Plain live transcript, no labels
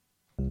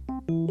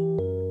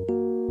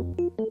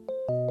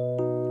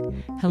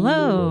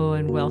Hello,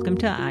 and welcome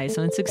to Eyes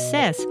on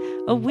Success,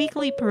 a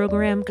weekly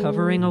program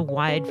covering a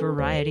wide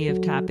variety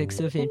of topics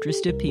of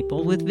interest to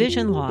people with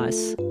vision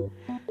loss.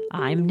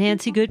 I'm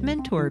Nancy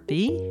Goodman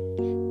Torpy.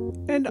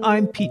 And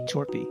I'm Pete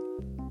Torpy.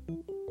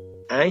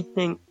 I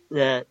think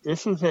that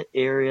this is an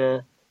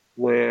area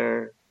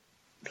where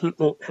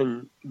people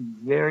can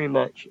very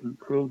much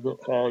improve the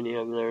quality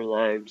of their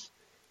lives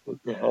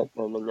with the help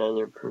of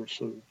another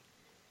person.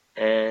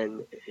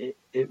 And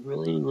it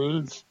really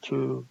leads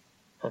to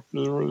a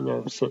feeling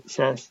of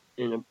success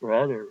in a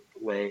broader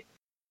way.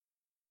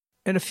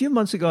 And a few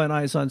months ago on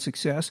Eyes on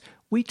Success,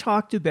 we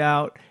talked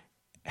about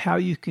how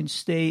you can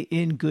stay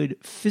in good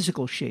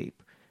physical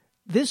shape.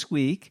 This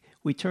week,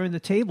 we turned the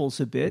tables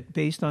a bit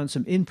based on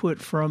some input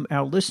from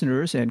our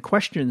listeners and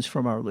questions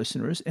from our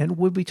listeners, and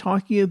we'll be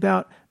talking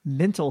about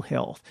mental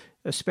health,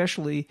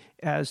 especially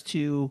as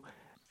to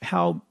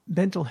how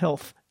mental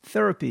health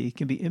therapy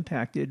can be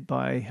impacted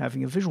by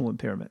having a visual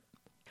impairment.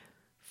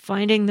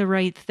 Finding the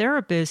right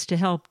therapist to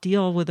help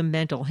deal with a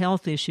mental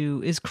health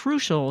issue is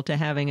crucial to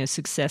having a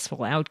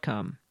successful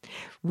outcome.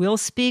 We'll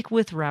speak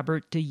with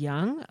Robert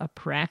DeYoung, a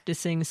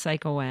practicing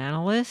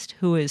psychoanalyst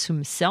who is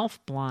himself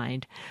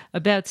blind,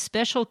 about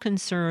special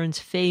concerns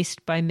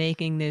faced by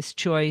making this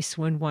choice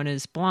when one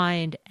is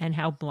blind and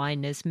how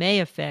blindness may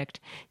affect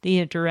the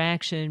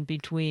interaction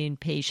between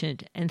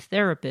patient and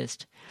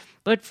therapist.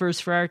 But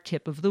first, for our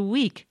tip of the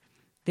week.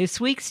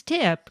 This week's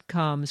tip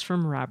comes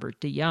from Robert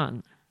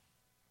DeYoung.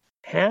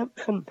 Have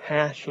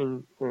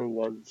compassion for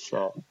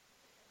oneself.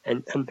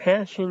 And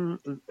compassion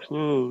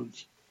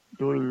includes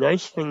doing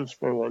nice things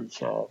for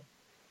oneself,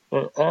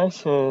 but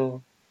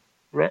also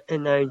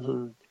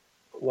recognizing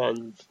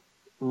one's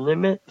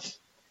limits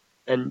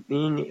and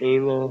being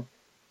able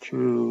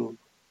to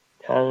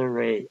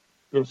tolerate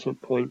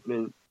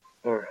disappointment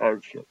or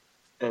hardship,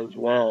 as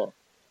well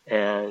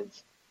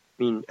as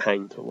being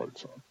kind to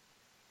oneself.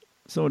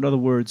 So in other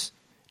words,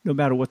 no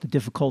matter what the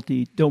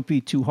difficulty, don't be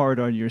too hard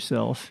on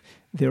yourself.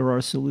 There are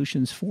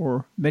solutions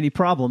for many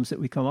problems that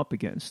we come up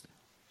against.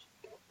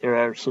 There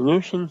are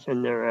solutions,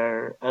 and there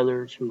are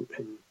others who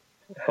can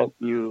help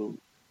you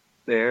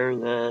bear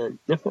the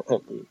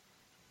difficulty.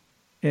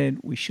 And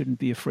we shouldn't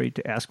be afraid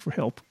to ask for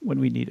help when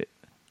we need it.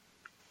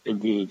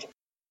 Indeed.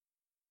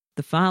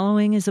 The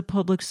following is a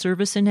public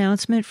service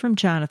announcement from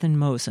Jonathan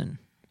Mosen.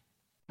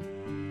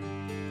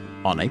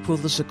 On April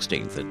the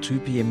 16th at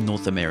 2 p.m.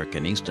 North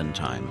American Eastern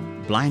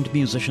Time, blind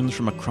musicians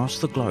from across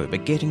the globe are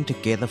getting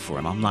together for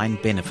an online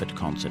benefit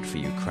concert for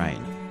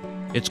Ukraine.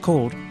 It's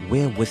called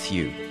We're With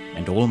You,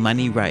 and all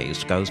money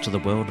raised goes to the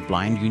World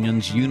Blind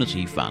Union's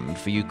Unity Fund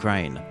for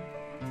Ukraine.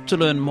 To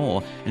learn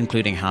more,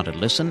 including how to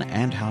listen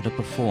and how to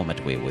perform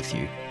at We're With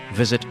You,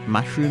 visit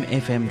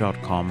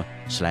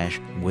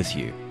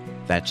mushroomfm.com/withyou.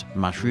 That's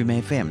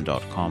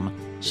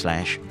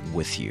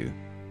mushroomfm.com/withyou.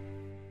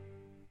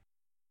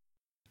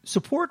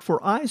 Support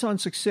for Eyes on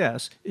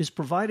Success is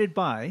provided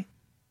by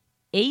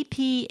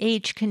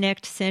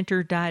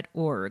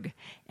aphconnectcenter.org,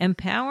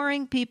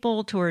 empowering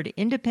people toward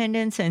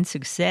independence and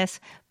success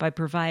by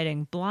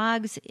providing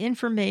blogs,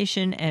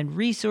 information, and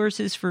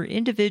resources for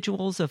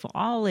individuals of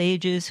all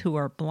ages who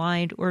are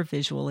blind or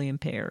visually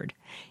impaired.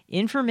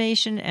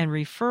 Information and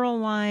referral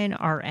line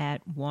are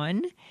at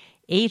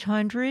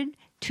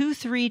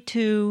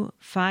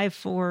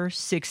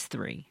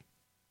 1-800-232-5463.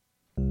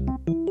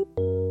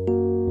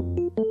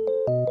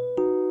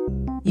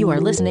 You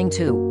are listening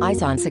to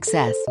Eyes on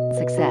Success.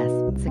 Success,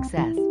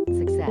 success,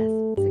 success,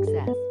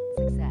 success,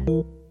 success.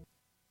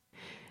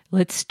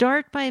 Let's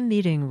start by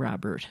meeting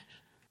Robert.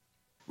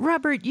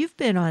 Robert, you've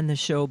been on the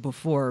show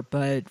before,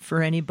 but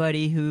for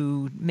anybody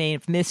who may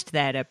have missed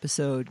that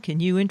episode, can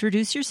you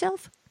introduce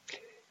yourself?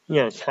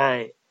 Yes,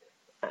 hi.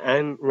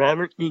 I'm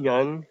Robert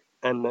DeYoung.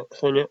 I'm a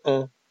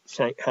clinical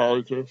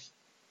psychologist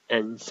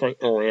and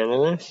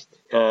psychoanalyst,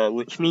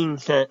 which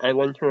means that I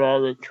went through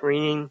all the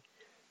training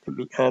to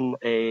become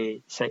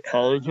a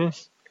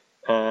psychologist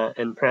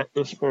and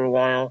practice for a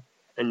while,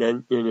 and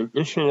then did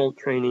additional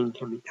training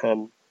to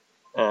become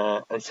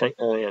a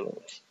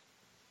psychoanalyst.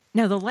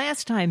 Now, the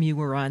last time you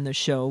were on the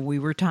show, we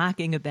were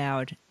talking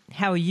about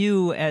how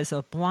you, as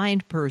a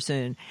blind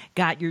person,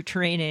 got your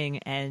training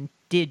and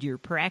did your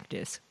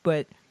practice.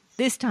 But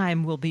this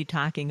time we'll be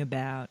talking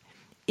about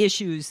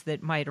issues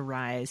that might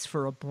arise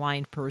for a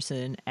blind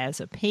person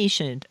as a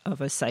patient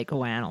of a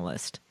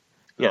psychoanalyst.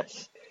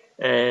 Yes.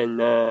 And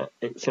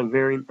it's a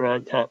very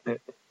broad topic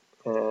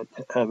to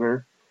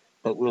cover,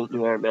 but we'll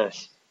do our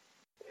best.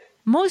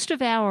 Most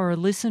of our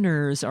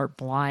listeners are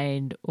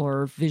blind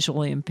or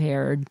visually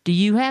impaired. Do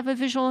you have a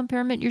visual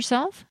impairment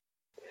yourself?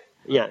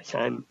 Yes,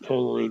 I'm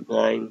totally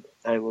blind.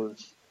 I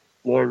was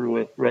born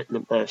with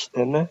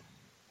retinoblastoma,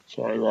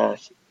 so I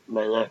lost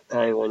my left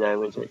eye when I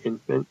was an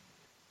infant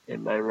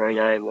and my right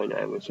eye when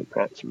I was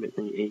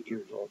approximately 8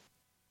 years old.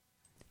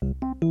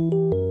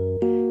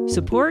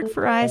 Support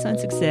for Eyes on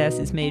Success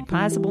is made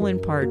possible in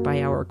part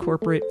by our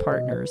corporate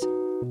partners.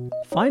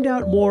 Find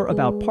out more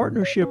about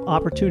partnership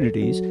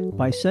opportunities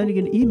by sending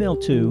an email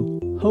to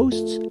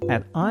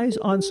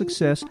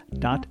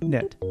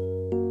hosts@eyesonsuccess.net.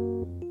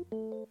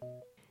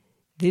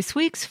 This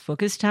week's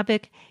focus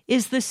topic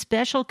is the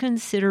special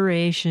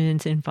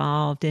considerations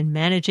involved in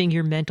managing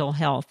your mental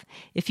health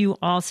if you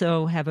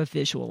also have a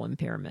visual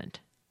impairment.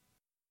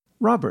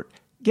 Robert,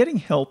 getting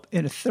help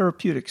in a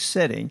therapeutic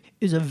setting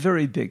is a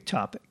very big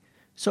topic.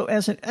 So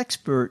as an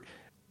expert,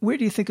 where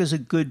do you think is a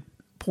good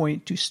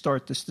point to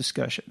start this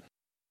discussion?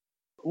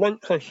 One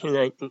question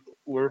I think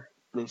we're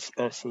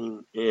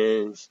discussing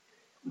is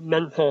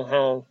mental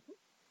health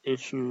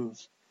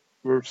issues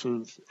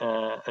versus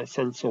a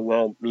sense of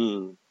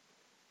well-being.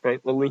 Right?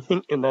 When we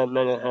think about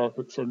mental health,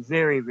 it's a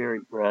very,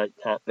 very broad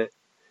topic.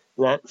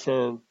 Lots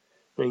of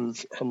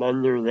things come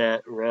under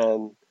that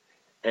realm,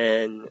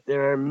 and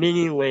there are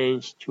many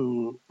ways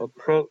to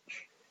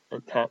approach a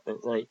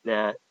topic like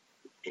that.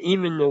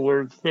 Even the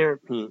word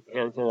therapy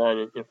has a lot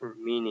of different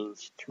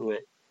meanings to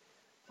it.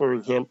 For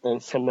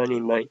example, somebody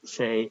might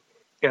say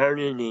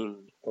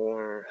gardening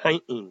or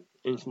hiking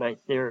is my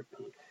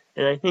therapy.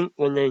 And I think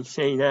when they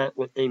say that,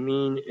 what they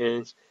mean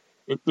is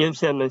it gives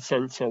them a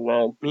sense of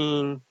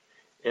well-being,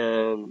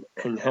 and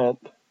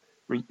help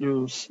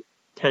reduce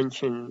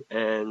tension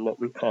and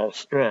what we call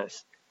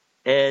stress.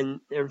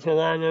 And there's a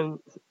lot of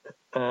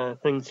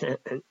things that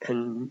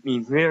can be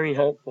very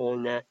helpful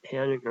in that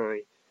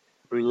category.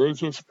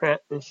 Religious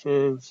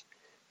practices,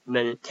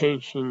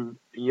 meditation,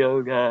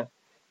 yoga,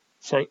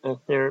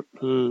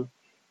 psychotherapy,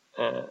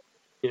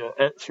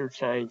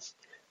 exercise.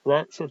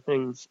 Lots of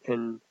things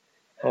can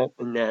help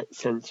in that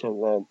sense of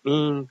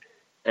well-being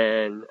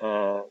and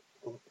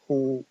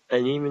who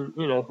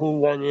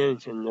one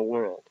is in the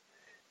world.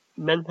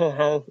 Mental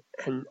health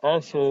can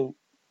also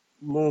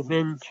move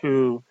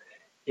into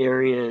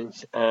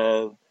areas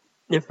of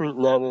different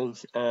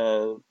levels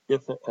of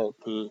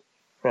difficulty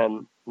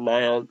from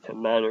mild to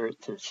moderate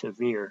to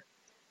severe.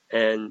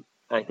 And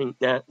I think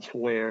that's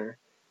where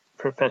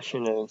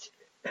professionals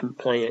can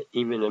play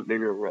even a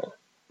bigger role.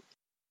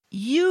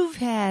 You've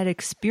had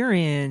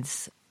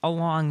experience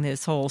along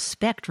this whole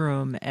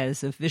spectrum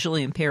as a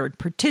visually impaired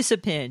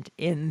participant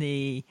in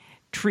the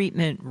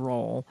treatment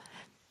role.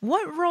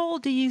 What role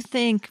do you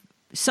think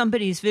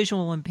somebody's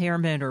visual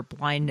impairment or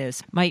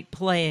blindness might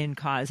play in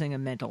causing a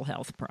mental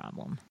health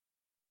problem?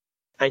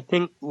 I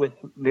think with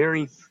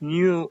very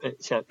few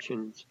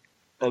exceptions,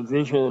 a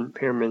visual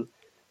impairment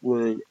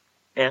would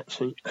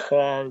actually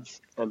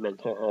cause a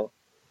mental health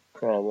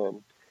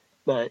problem,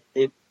 but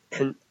it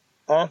can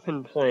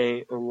often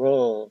play a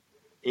role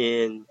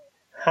in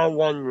how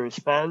one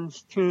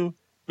responds to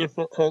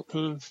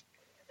difficulties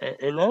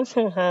and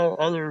also how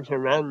others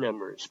around them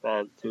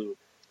respond to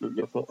the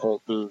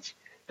difficulties.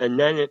 And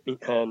then it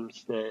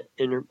becomes the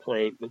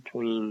interplay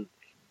between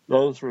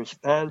those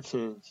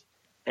responses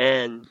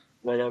and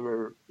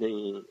whatever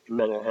the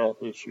mental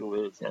health issue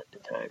is at the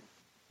time.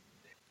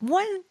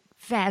 One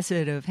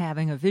facet of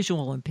having a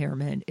visual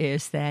impairment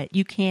is that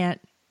you can't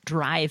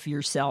drive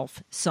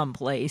yourself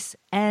someplace.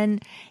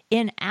 And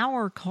in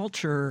our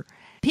culture,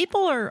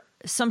 people are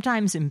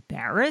sometimes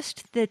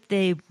embarrassed that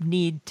they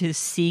need to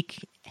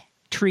seek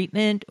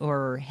treatment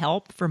or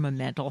help from a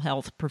mental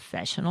health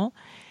professional.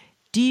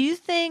 Do you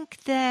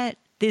think that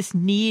this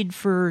need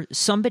for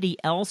somebody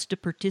else to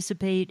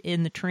participate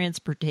in the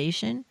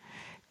transportation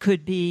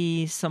could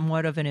be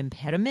somewhat of an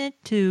impediment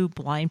to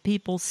blind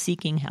people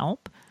seeking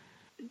help?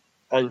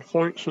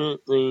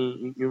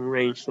 Unfortunately, you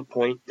raise the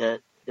point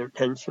that there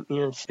tends to be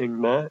a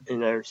stigma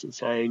in our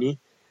society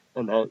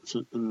about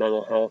seeking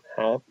mental health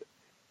help,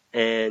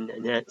 and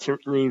that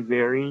certainly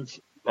varies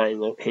by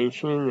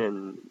location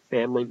and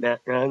family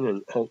background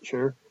and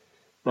culture,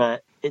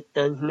 but it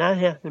does not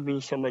have to be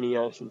somebody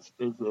else's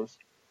business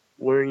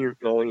where you're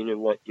going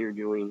and what you're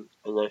doing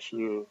unless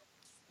you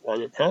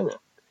want to tell them.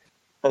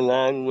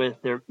 Along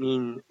with there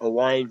being a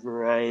wide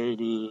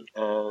variety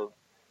of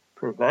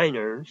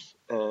providers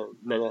of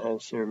mental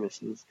health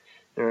services,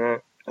 there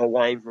are a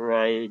wide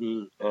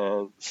variety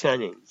of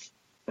settings.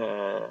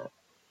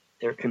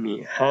 There can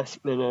be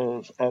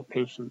hospitals,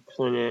 outpatient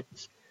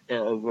clinics,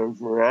 of a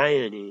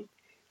variety.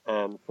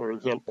 For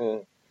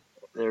example,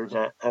 there's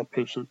an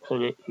outpatient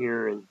clinic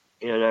here in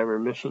Ann Arbor,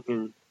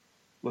 Michigan,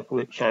 with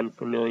which I'm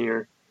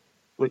familiar,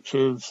 which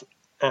is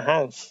a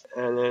house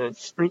on a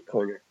street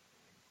corner.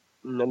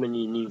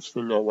 Nobody needs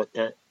to know what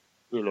that,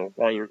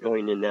 why you're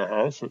going in that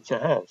house. It's a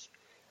house.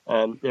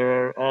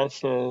 There are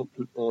also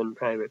people in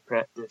private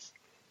practice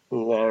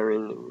who are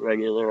in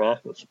regular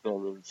office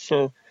buildings.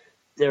 So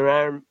there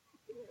are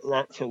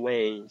lots of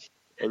ways.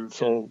 And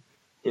so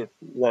if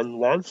one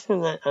wants to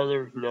let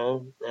others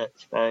know,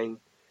 that's fine,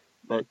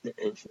 but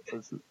it's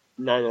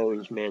not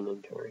always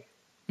mandatory.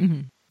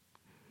 Mm-hmm.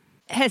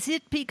 Has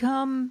it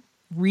become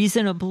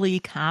reasonably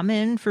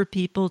common for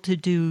people to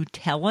do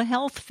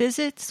telehealth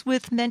visits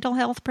with mental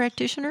health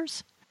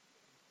practitioners?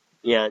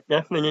 Yeah,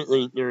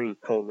 definitely during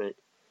COVID.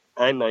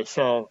 I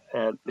myself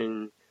have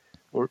been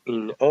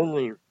working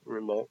only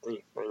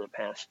remotely for the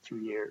past 2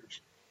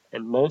 years.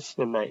 And most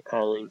of my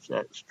colleagues,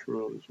 that's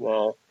true as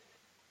well.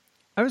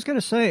 I was going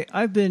to say,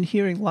 I've been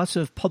hearing lots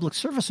of public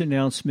service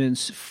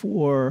announcements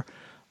for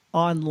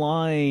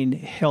online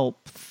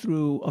help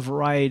through a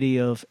variety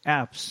of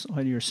apps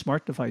on your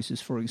smart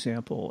devices, for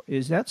example.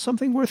 Is that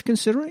something worth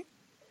considering?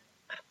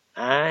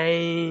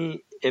 I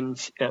am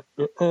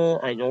skeptical.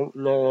 I don't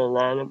know a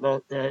lot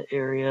about that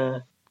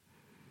area.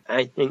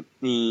 I think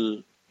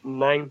the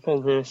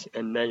mindfulness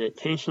and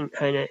meditation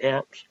kind of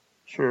apps,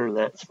 sure,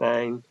 that's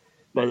fine.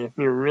 But if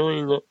you're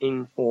really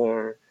looking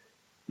for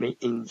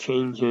making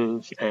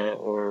changes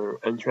or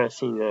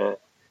addressing a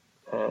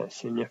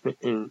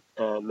significant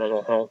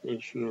mental health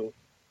issue,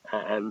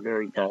 I'm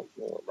very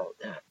doubtful about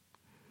that.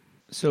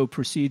 So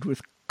proceed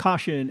with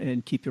caution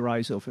and keep your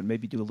eyes open.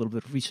 Maybe do a little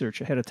bit of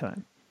research ahead of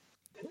time.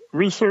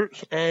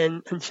 Research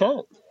and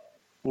consult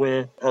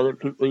with other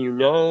people you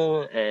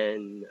know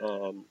and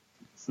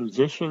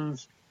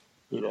physicians,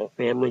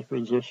 family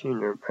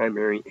physician or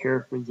primary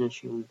care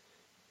physician.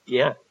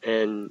 Yeah,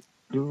 and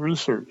do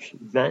research,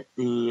 vet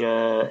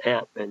the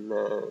app and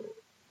the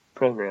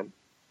program.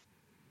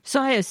 So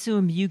I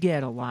assume you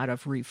get a lot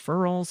of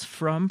referrals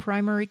from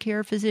primary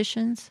care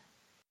physicians?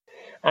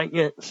 I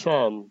get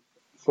some.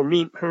 For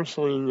me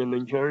personally, the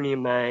majority of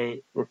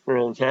my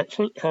referrals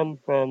actually come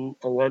from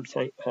a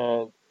website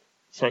called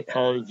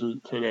Psychology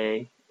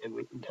Today, and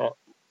we can talk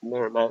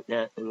more about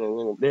that in a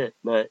little bit,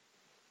 but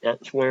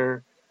that's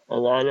where a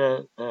lot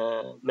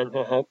of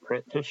mental health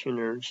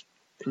practitioners,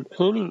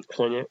 including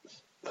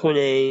clinics, put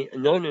a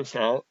notice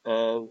out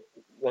of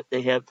what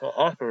they have to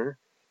offer,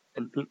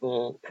 and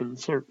people can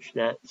search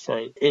that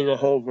site in a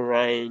whole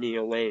variety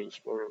of ways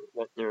for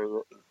what they're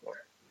looking for.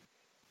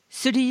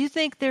 So do you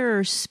think there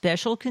are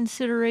special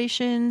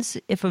considerations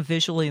if a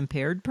visually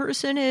impaired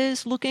person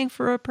is looking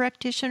for a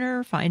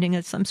practitioner, finding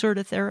some sort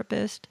of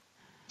therapist?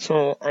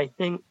 So I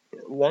think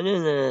one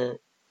of the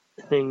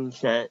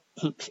things that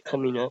keeps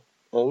coming up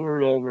over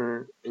and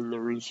over in the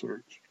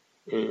research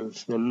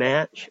is the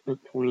match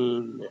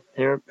between the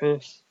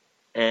therapist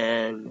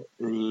and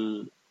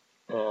the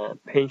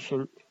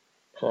patient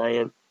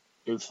client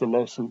is the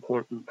most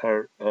important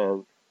part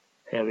of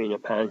having a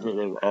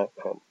positive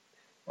outcome,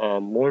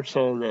 more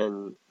so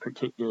than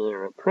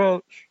particular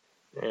approach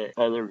and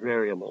other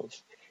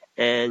variables.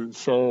 And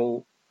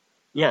so,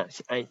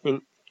 yes, I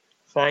think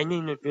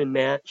finding a good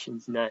match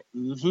is not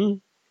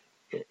easy.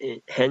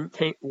 It can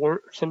take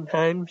work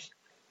sometimes,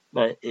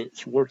 but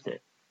it's worth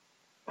it.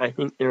 I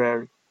think there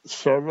are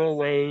several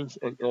ways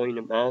of going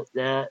about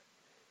that.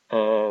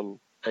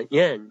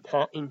 Again,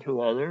 talking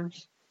to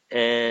others.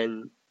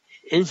 And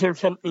is there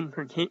something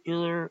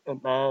particular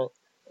about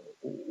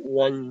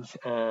one's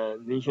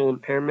visual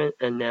impairment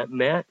and that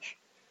match?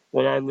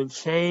 What I would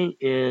say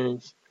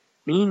is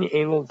being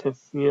able to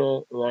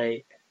feel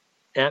like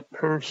that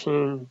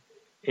person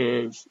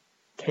is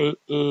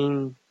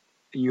taking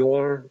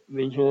your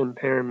visual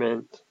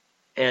impairment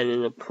at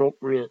an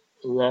appropriate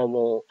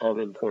level of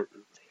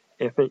importance.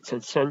 If it's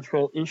a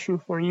central issue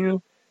for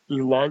you,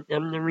 you want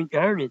them to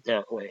regard it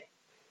that way.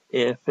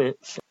 If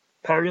it's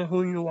part of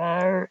who you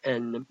are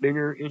and the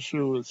bigger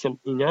issue is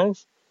something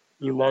else,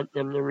 you want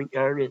them to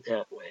regard it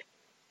that way.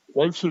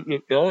 Once you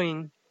get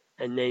going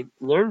and they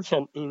learn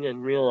something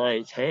and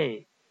realize,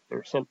 hey,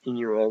 there's something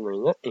you're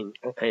overlooking,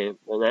 okay,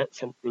 well, that's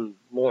something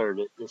more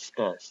to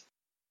discuss.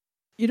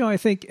 I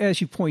think,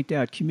 as you point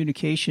out,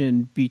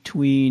 communication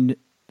between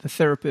the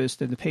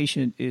therapist and the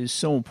patient is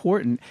so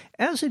important,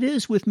 as it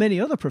is with many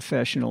other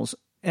professionals.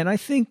 And I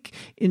think,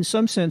 in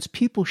some sense,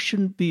 people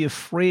shouldn't be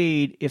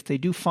afraid if they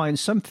do find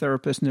some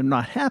therapist and they're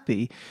not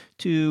happy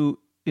to,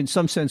 in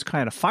some sense,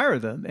 kind of fire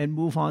them and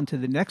move on to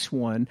the next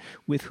one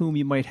with whom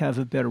you might have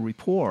a better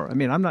rapport. I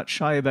mean, I'm not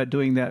shy about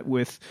doing that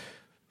with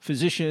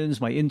physicians,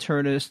 my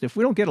internist. If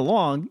we don't get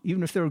along,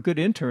 even if they're a good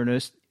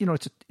internist,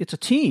 it's a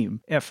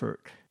team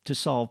effort to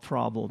solve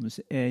problems,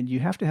 and you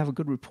have to have a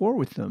good rapport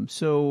with them.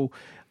 So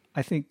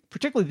I think,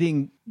 particularly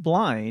being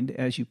blind,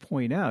 as you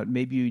point out,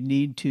 maybe you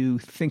need to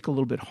think a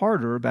little bit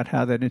harder about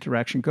how that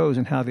interaction goes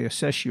and how they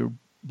assess your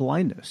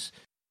blindness.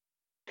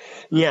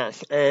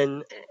 Yes,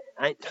 and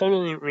I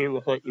totally agree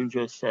with what you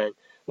just said.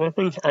 One of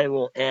the things I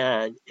will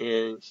add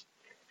is,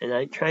 and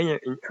I try to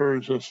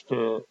encourage this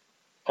to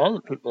all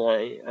the people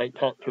I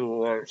talk to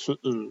who are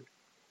seeking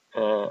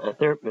a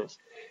therapist,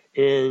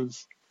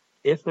 is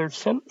if there's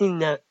something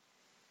that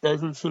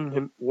doesn't seem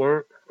to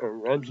work or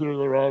rubs you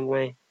the wrong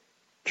way,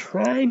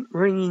 try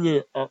bringing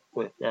it up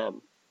with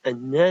them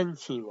and then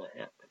see what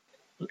happens.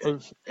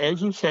 Because,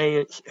 as you say,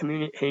 it's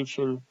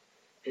communication,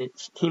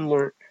 it's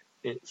teamwork,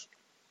 it's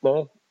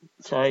both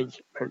sides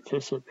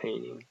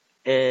participating.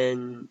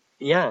 And,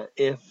 yeah,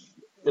 if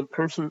the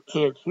person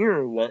can't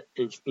hear what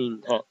is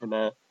being talked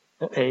about,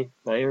 okay,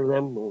 fire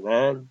them, move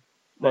on.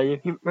 But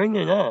if you bring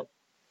it up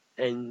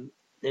and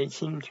they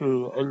seem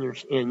to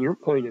understand your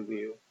point of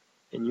view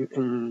and you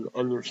can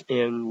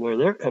understand where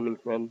they're coming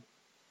from,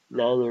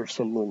 now there's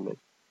some movement.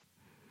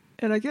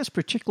 And I guess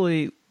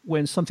particularly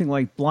when something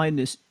like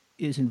blindness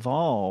is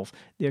involved,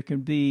 there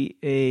can be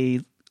a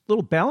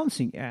little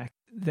balancing act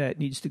that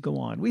needs to go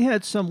on. We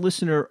had some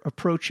listener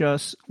approach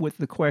us with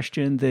the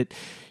question that,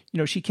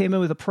 she came in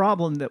with a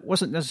problem that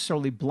wasn't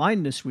necessarily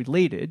blindness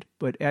related,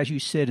 but as you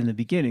said in the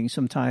beginning,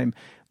 sometimes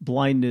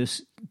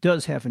blindness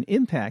does have an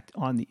impact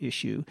on the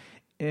issue.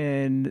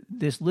 And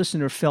this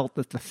listener felt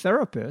that the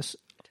therapist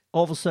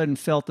all of a sudden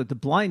felt that the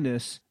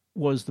blindness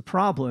was the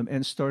problem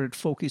and started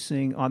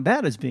focusing on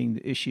that as being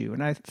the issue.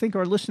 And I think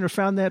our listener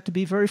found that to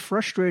be very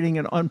frustrating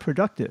and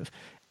unproductive.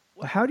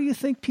 How do you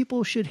think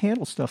people should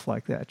handle stuff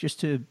like that? Just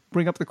to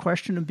bring up the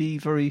question and be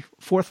very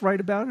forthright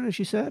about it, as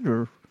you said?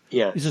 Or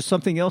is there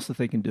something else that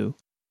they can do?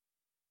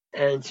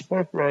 As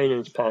forthright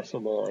as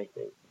possible, I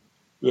think.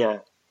 Yeah.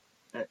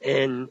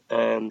 And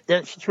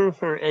that's true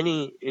for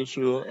any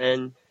issue,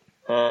 and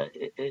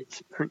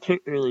it's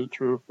particularly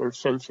true for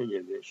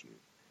sensitive issues.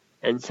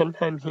 And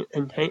sometimes it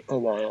can take a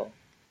while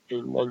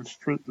in one's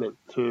treatment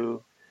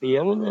to be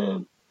able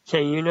to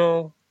say,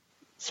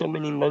 so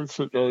many months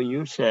ago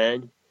you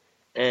said,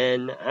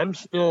 and I'm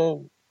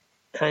still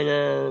kind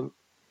of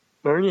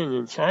burning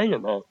inside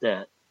about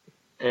that.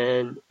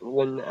 And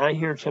when I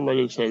hear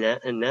somebody say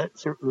that, and that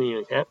certainly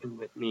has happened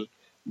with me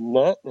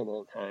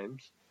multiple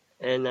times,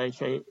 and I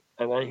say,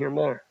 I want to hear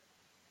more.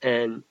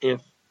 And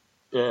if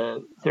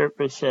the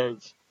therapist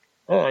says,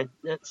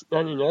 that's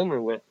done and over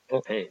with,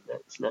 okay,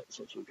 that's not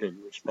such a good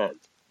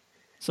response.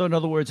 So in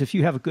other words, if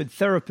you have a good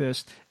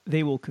therapist,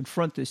 they will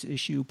confront this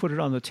issue, put it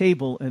on the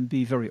table, and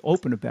be very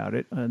open about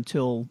it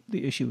until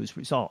the issue is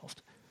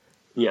resolved.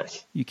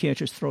 Yes. You can't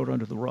just throw it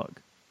under the rug.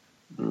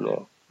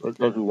 No, it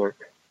doesn't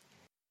work.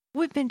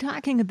 We've been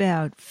talking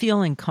about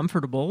feeling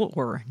comfortable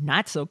or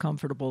not so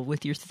comfortable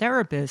with your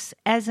therapist.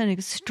 As an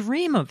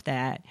extreme of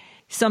that,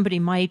 somebody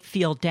might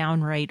feel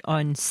downright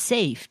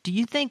unsafe. Do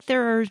you think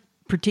there are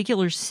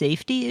particular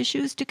safety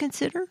issues to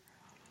consider?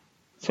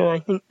 So I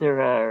think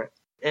there are,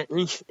 at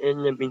least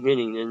in the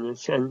beginning, in the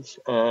sense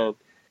of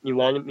you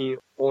want to be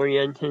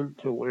oriented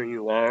to where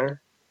you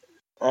are.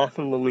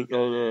 Often when we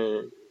go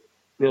to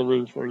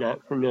buildings we're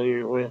not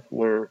familiar with,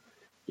 where,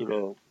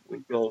 we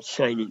go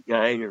sighted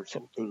guide or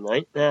something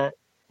like that.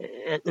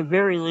 At the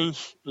very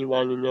least, you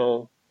want to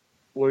know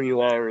where you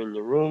are in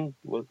the room,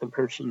 with the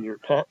person you're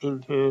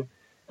talking to,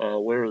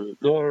 where the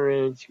door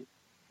is,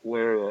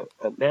 where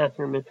a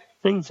bathroom is,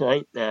 things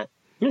like that,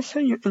 just so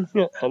you can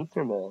feel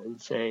comfortable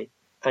and say,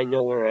 I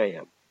know where I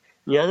am.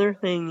 The other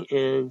thing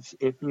is,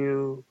 if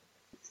you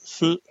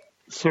seek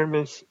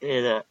service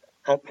in an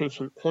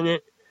outpatient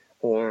clinic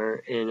or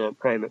in a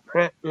private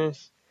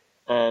practice,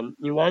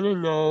 you want to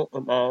know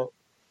about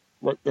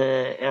what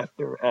the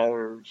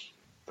after-hours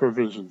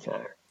provisions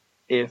are.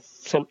 If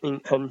something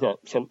comes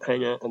up, some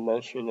kind of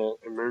emotional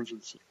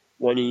emergency,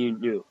 what do you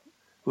do?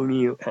 Who do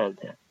you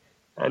contact?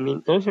 I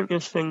mean, those are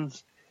just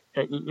things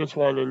that you just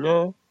want to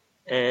know,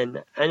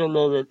 and I don't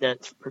know that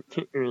that's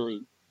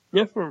particularly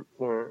different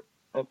for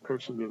a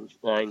person who's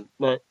blind,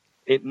 but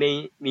it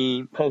may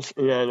be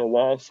posted on a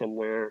wall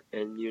somewhere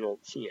and you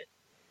don't see it.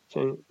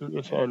 So you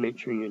just want to make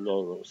sure you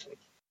know those things.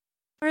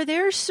 Are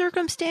there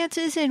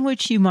circumstances in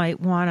which you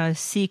might want to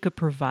seek a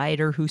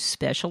provider who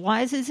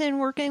specializes in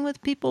working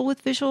with people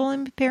with visual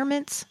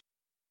impairments?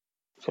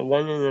 So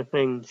one of the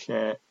things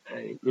that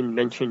I didn't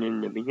mention in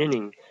the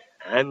beginning,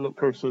 I'm a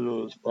person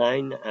who's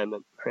blind, I'm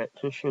a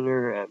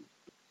practitioner,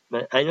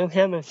 but I don't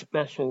have a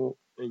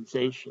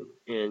specialization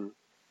in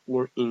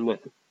working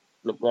with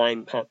the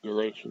blind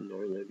population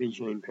or the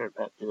visually impaired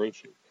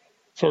population.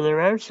 So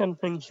there are some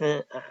things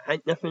that I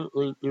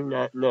definitely do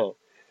not know.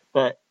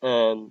 But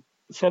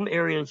some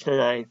areas that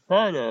I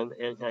thought of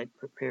as I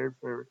prepared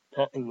for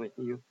talking with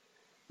you,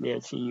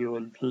 Nancy, you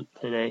and Pete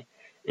today,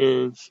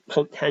 is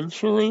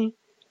potentially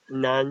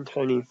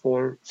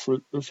non-24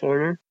 sleep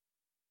disorder.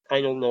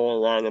 I don't know a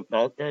lot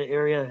about that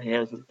area. It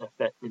hasn't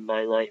affected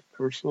my life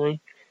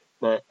personally,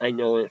 but I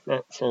know it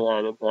affects a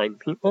lot of blind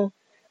people.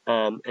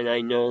 And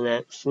I know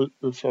that sleep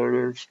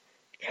disorders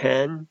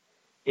can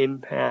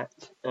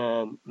impact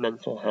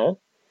mental health.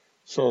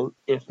 So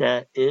if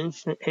that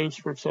is the case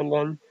for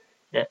someone,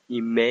 that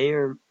you may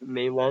or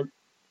may want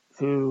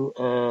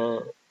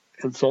to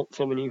consult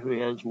somebody who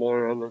has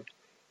more of a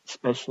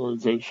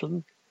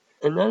specialization.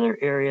 Another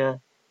area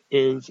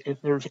is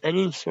if there's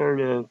any sort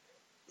of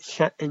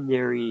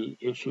secondary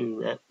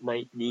issue that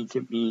might need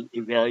to be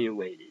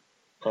evaluated.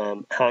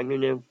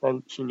 Cognitive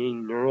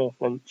functioning, neural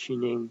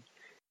functioning.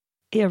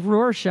 Yeah,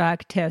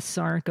 Rorschach tests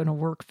aren't going to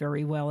work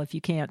very well if you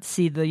can't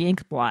see the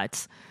ink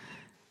blots.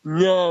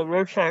 No,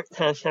 Rorschach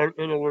tests aren't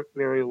going to work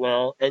very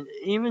well. And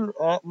even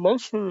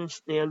most of the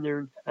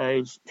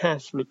standardized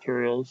test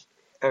materials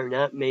are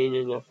not made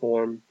in a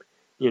form,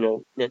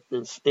 that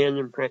the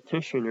standard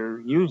practitioner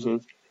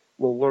uses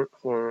will work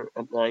for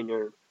a blind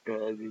or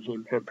visually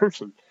impaired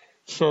person.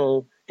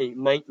 So it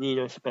might need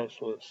a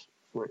specialist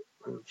for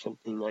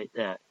something like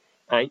that.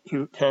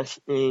 IQ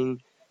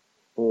testing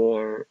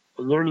or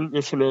learning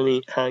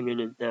disability,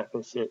 cognitive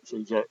deficits,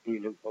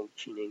 executive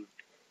functioning,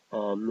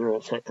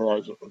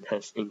 neuropsychological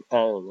testing,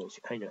 all of those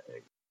kind of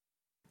things.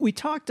 We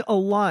talked a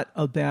lot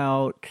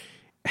about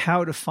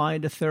how to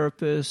find a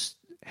therapist,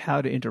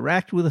 how to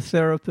interact with a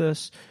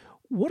therapist.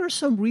 What are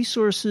some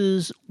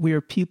resources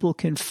where people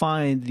can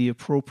find the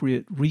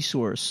appropriate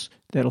resource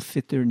that'll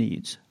fit their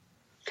needs?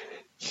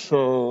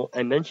 So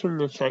I mentioned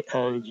the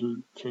Psychology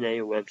Today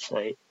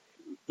website.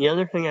 The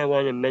other thing I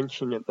want to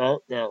mention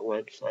about that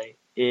website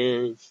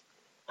is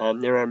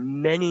there are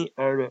many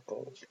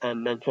articles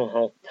on mental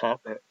health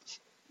topics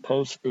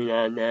posted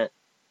on that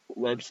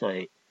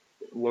website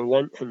where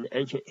one can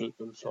educate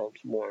themselves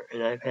more.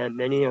 And I've had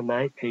many of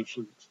my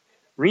patients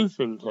read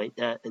things like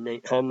that, and they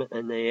come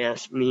and they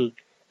ask me,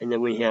 and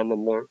then we have a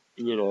more,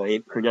 a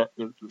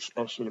productive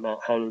discussion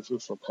about how does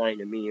this apply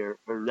to me or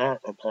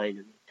not apply to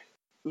me.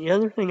 The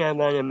other thing I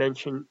want to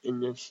mention in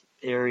this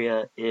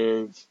area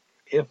is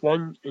if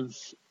one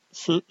is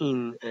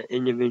seeking an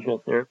individual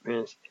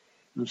therapist,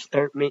 you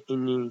start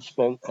making these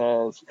phone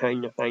calls,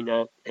 trying to find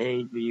out,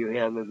 hey, do you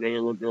have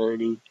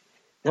availability?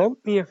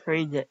 Don't be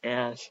afraid to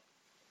ask,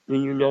 do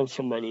you know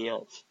somebody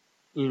else?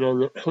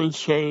 The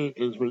cliche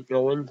is we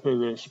go into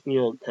this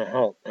field to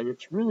help, and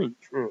it's really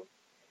true.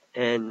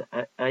 And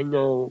I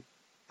know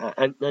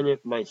I've done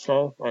it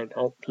myself. I've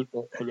helped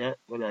people connect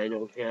when I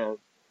don't have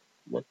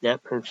what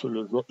that person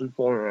is looking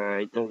for or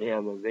I don't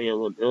have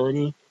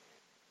availability.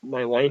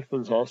 My wife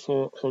is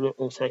also a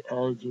clinical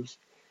psychologist.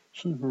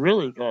 She's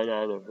really gone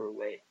out of her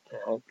way to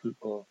help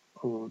people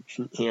who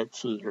she can't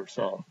see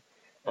herself.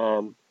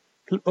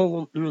 People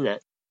won't do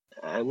that.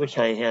 I wish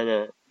I had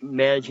a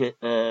magic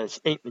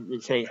statement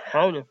to say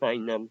how to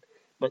find them,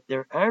 but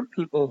there are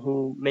people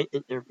who make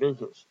it their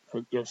business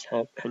to just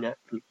help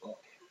connect people.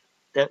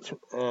 That's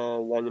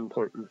one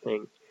important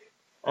thing.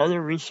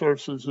 Other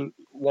resources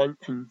one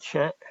can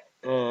check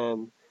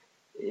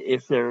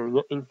if they're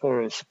looking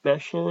for a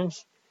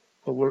specialist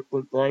to work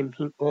with blind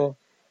people.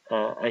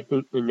 I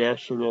think the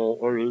national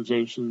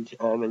organizations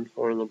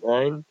for the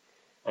blind.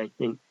 I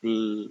think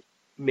the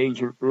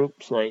major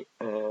groups like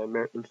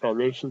American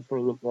Foundation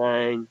for the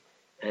Blind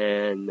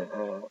and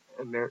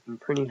American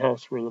Printing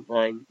House for the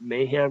Blind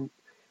may have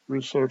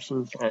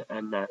resources.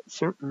 I'm not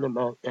certain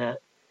about that.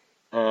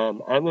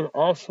 I would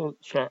also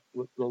check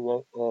with the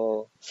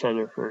local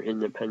Center for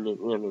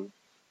Independent Living.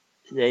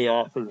 They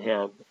often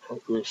have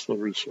a list of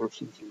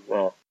resources as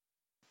well.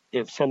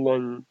 If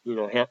someone,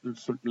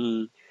 happens to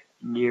be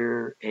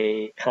near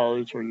a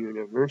college or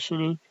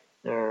university,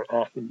 there are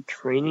often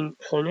training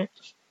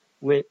clinics,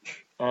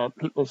 which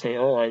people say,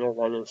 oh, I don't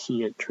want to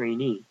see a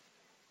trainee.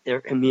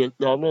 There can be a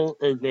double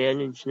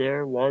advantage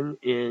there. One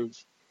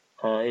is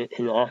it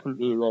can often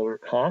be lower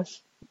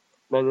cost,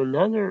 but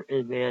another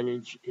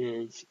advantage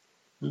is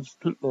these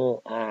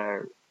people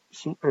are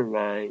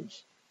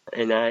supervised,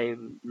 and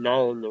I'm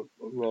now in the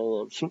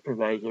role of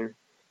supervisor.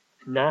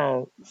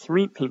 Now,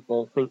 3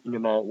 people thinking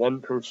about one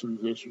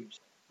person's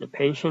issues: the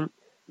patient,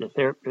 the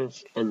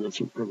therapist, and the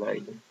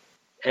supervisor.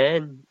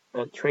 And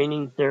a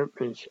training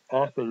therapist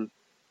often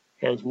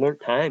has more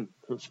time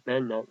to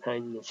spend outside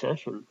in the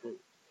session to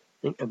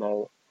think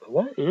about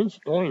what is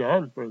going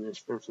on for this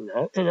person.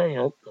 How can I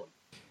help them?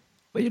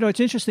 But, it's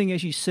interesting,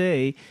 as you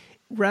say,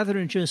 rather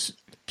than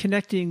just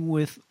connecting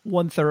with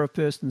one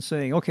therapist and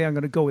saying, okay, I'm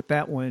going to go with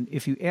that one,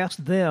 if you ask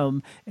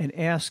them and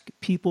ask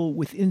people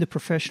within the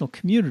professional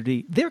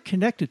community, they're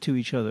connected to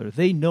each other.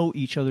 They know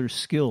each other's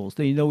skills.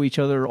 They know each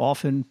other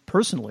often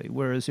personally,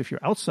 whereas if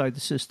you're outside the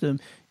system,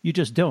 you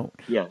just don't.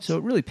 Yes. So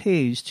it really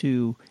pays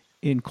to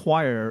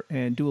inquire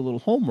and do a little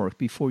homework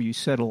before you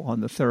settle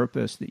on the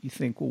therapist that you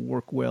think will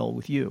work well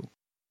with you.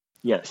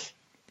 Yes.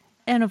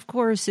 And of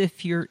course,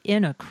 if you're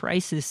in a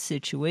crisis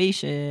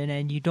situation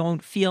and you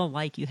don't feel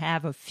like you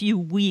have a few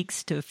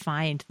weeks to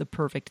find the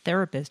perfect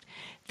therapist,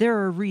 there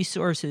are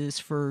resources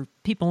for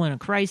people in a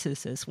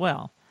crisis as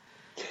well.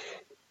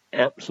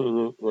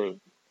 Absolutely.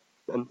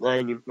 I'm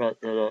glad you brought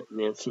that up,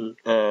 Nancy.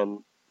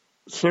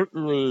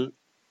 Certainly,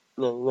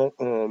 the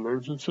local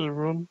emergency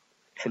room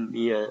can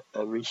be a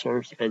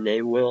resource, and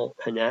they will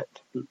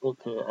connect people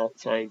to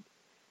outside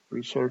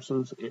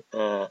resources.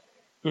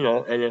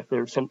 And if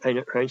there's some kind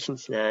of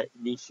crisis that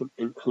needs to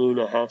include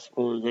a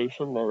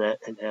hospitalization, well,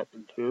 that can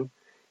happen too.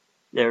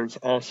 There's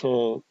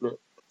also the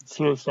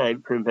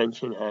suicide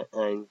prevention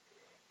hotline.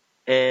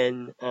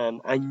 And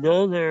I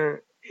know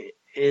there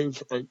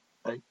is a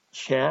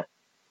chat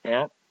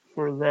app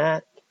for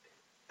that.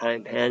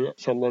 I've had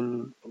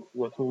someone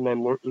with whom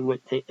I'm working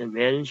with take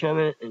advantage of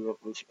it, and it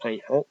was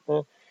quite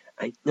helpful.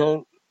 I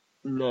don't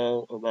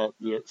know about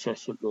the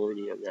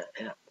accessibility of that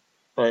app.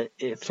 But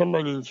if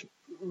somebody's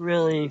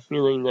really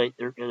feeling like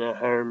they're going to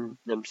harm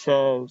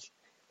themselves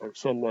or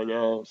someone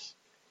else,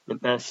 the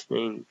best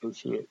thing is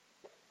to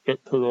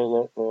get to the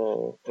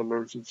local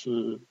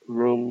emergency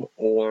room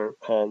or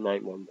call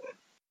 911.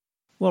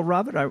 Well,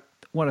 Robert, I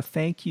want to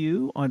thank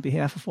you on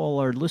behalf of all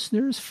our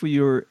listeners for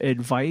your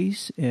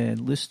advice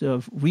and list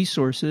of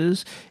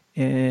resources.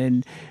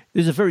 And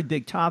this is a very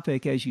big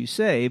topic, as you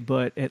say,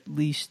 but at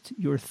least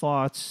your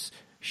thoughts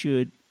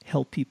should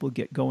help people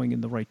get going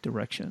in the right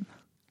direction.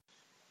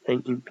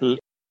 Thank you, Pete.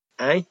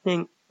 I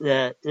think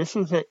that this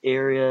is an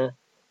area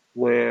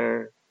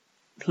where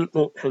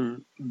people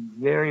can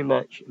very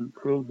much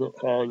improve the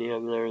quality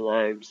of their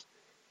lives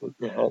with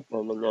the help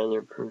of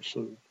another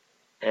person.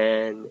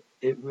 And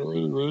it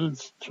really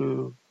leads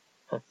to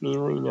a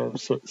feeling of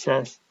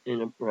success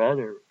in a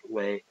broader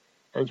way,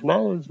 as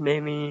well as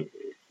maybe,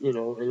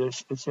 in a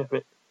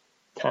specific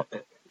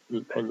topic,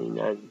 depending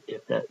on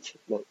if that's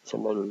what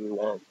someone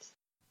wants.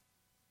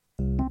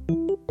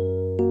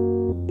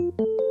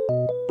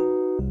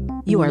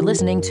 You are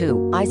listening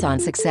to Eyes on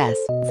Success.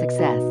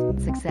 Success,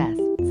 success,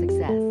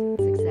 success,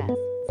 success,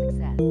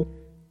 success.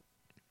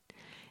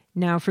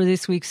 Now for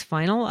this week's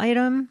final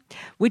item.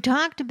 We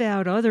talked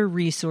about other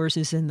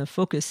resources in the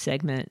focus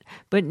segment,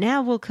 but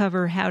now we'll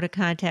cover how to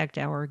contact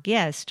our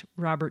guest,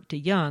 Robert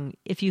DeYoung,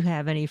 if you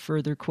have any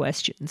further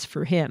questions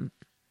for him.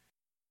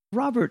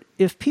 Robert,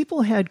 if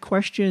people had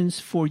questions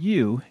for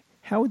you,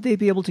 how would they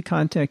be able to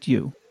contact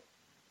you?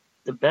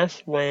 The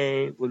best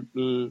way would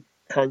be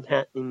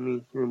contacting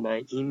me through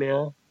my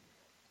email.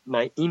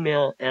 My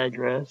email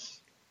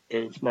address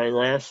is my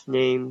last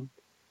name,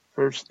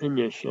 first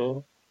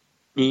initial,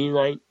 D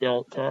like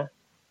Delta,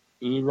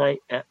 E like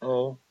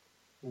Echo,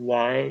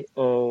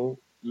 YOUNGR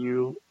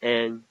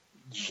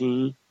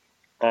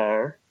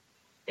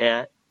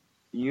at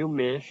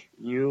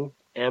UMich.edu.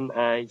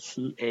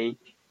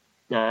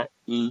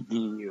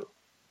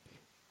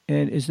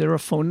 And is there a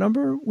phone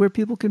number where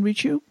people can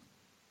reach you?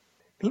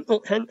 People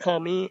can call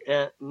me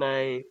at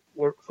my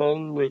work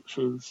phone, which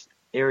is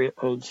area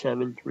code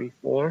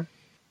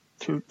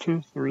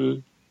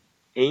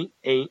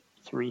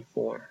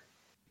 734-223-8834.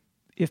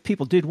 If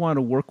people did want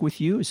to work with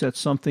you, is that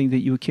something that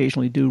you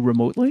occasionally do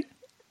remotely?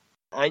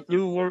 I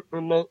do work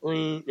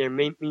remotely. There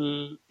may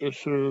be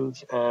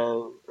issues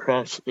of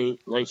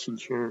cross-state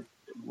licensure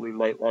we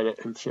might want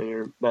to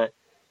consider, but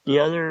the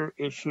other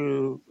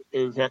issue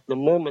is at the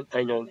moment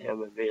I don't have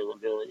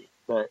availability,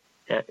 but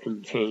that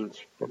can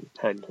change from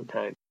time to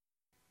time.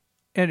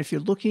 And if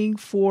you're looking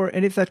for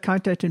any of that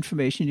contact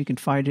information, you can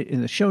find it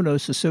in the show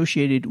notes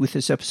associated with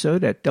this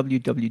episode at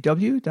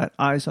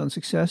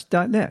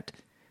www.eyesonsuccess.net.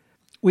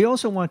 We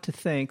also want to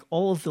thank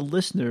all of the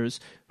listeners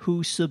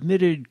who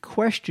submitted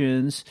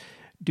questions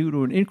due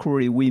to an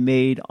inquiry we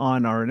made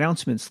on our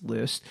announcements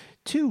list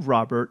to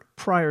Robert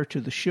prior to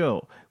the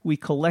show. We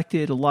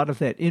collected a lot of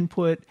that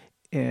input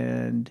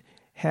and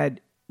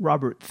had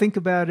Robert think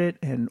about it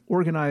and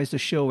organize the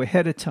show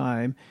ahead of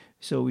time,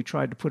 so we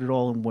tried to put it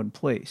all in one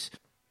place.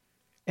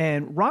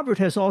 And Robert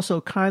has also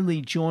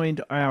kindly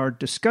joined our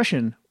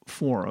discussion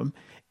forum,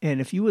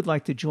 and if you would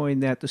like to join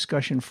that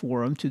discussion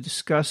forum to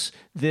discuss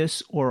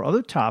this or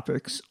other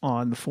topics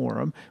on the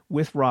forum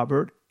with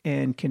Robert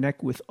and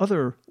connect with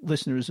other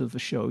listeners of the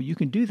show, you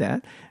can do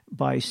that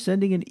by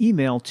sending an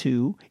email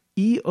to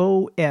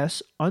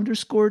EOS_discuss,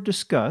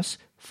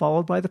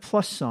 followed by the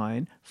plus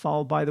sign,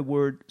 followed by the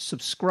word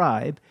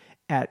subscribe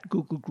at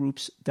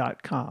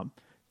googlegroups.com.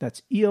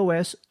 That's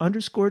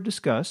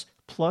EOS_discuss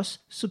plus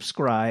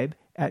subscribe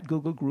at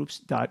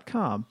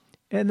googlegroups.com.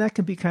 And that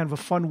can be kind of a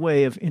fun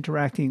way of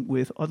interacting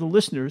with other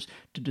listeners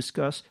to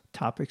discuss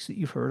topics that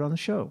you've heard on the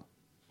show.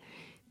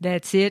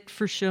 That's it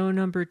for show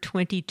number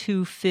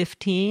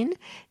 2215.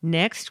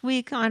 Next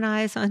week on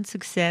Eyes on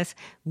Success,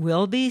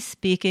 we'll be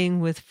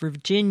speaking with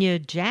Virginia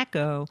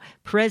Jacko,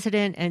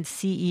 President and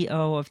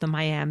CEO of the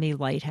Miami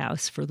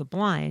Lighthouse for the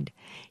Blind.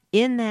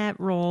 In that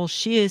role,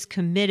 she is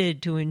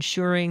committed to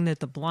ensuring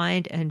that the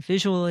blind and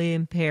visually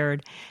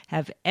impaired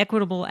have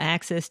equitable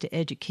access to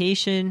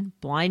education,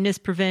 blindness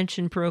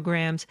prevention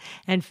programs,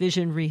 and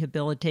vision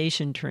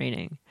rehabilitation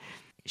training.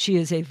 She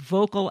is a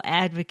vocal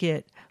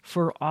advocate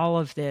for all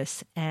of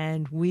this,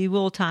 and we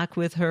will talk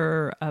with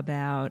her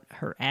about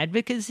her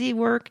advocacy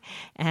work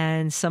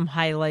and some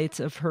highlights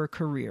of her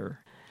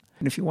career.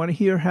 And if you want to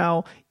hear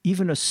how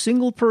even a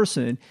single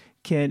person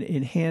can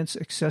enhance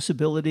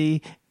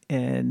accessibility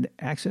and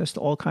access to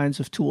all kinds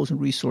of tools and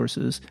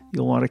resources,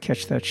 you'll want to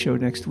catch that show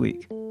next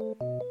week.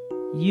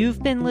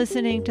 You've been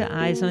listening to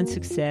Eyes on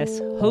Success,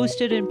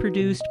 hosted and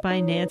produced by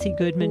Nancy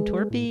Goodman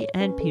Torpy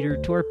and Peter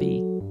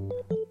Torpy.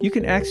 You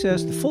can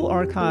access the full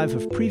archive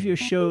of previous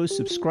shows,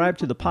 subscribe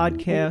to the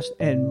podcast,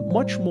 and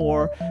much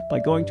more by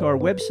going to our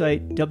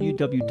website,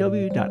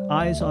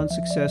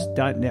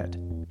 www.eyesonsuccess.net.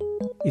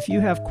 If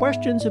you have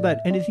questions about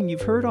anything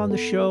you've heard on the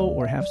show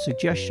or have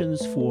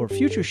suggestions for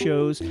future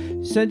shows,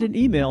 send an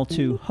email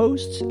to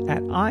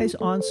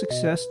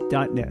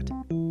hosts@eyesonsuccess.net.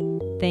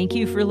 Thank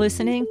you for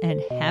listening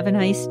and have a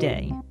nice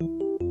day.